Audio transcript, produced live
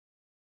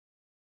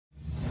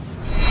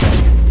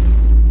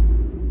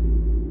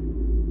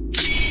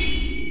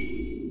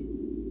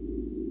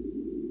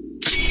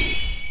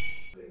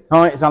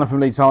Hi, it's Alan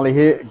from Leeds Harley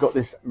here. Got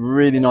this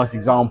really nice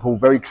example,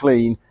 very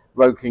clean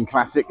Road King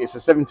Classic. It's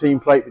a 17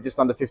 plate with just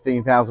under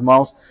 15,000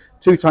 miles.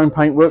 Two-tone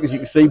paintwork, as you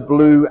can see,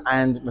 blue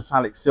and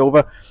metallic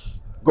silver.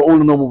 Got all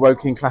the normal Road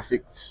King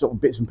Classic sort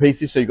of bits and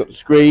pieces. So you've got the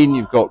screen,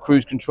 you've got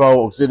cruise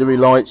control, auxiliary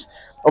lights,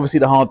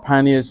 obviously the hard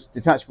panniers,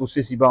 detachable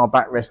sissy bar,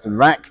 backrest and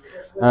rack,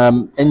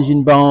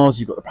 engine bars,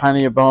 you've got the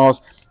pannier bars.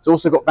 It's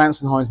also got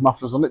Vance and Hines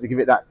mufflers on it to give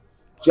it that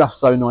just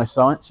so nice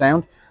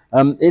sound.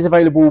 It is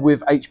available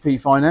with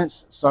HP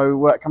Finance,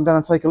 so come down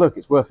and take a look.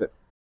 It's worth it.